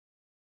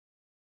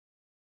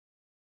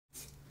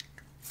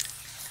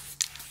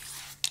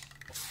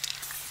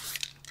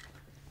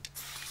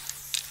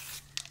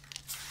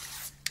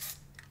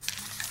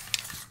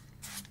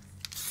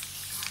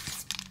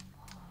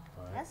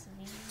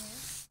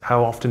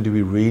How often do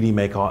we really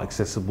make art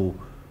accessible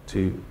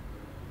to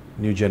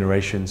new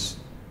generations?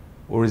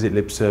 Or is it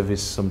lip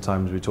service?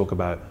 Sometimes we talk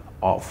about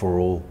art for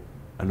all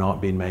and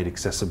art being made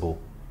accessible.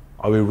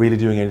 Are we really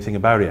doing anything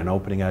about it and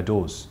opening our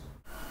doors?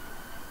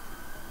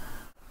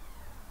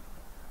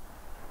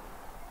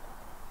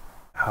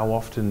 How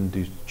often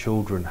do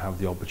children have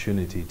the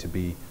opportunity to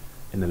be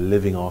in a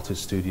living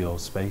artist studio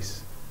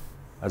space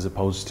as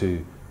opposed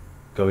to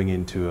going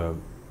into a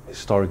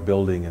historic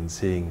building and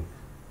seeing,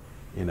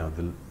 you know,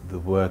 the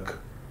work,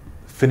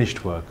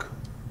 finished work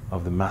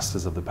of the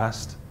masters of the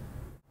past?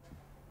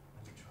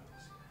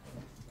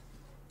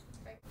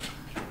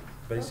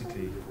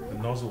 Basically, the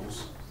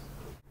nozzles.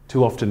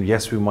 Too often,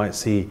 yes, we might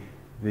see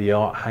the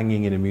art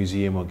hanging in a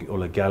museum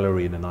or a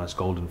gallery in a nice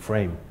golden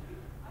frame.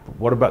 But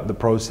what about the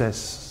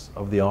process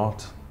of the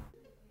art?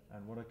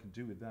 And what I can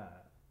do with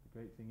that, the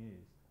great thing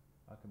is,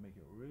 I can make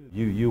it really...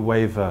 You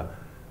wave a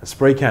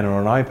spray can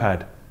or an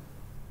iPad,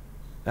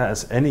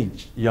 as any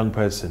young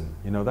person,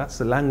 you know, that's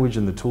the language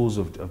and the tools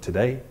of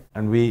today.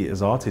 And we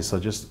as artists are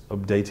just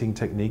updating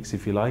techniques,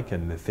 if you like,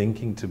 and the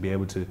thinking to be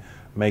able to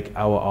make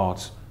our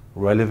art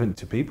relevant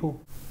to people.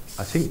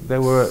 I think they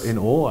were in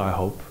awe, I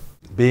hope,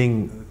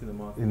 being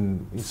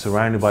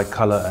surrounded by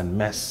colour and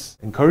mess,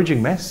 encouraging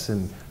mess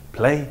and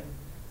play.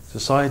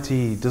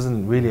 Society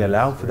doesn't really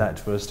allow for that,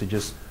 for us to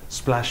just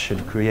splash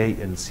and create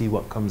and see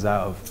what comes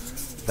out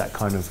of that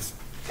kind of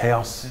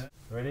chaos.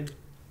 Ready?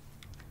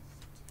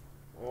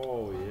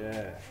 Oh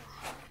yeah.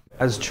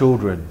 As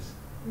children,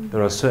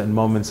 there are certain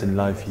moments in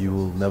life you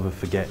will never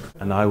forget,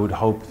 and I would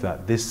hope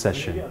that this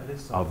session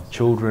of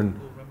children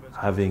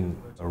having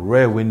a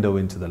rare window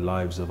into the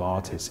lives of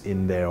artists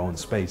in their own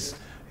space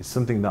is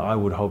something that I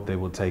would hope they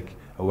will take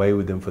away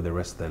with them for the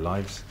rest of their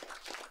lives.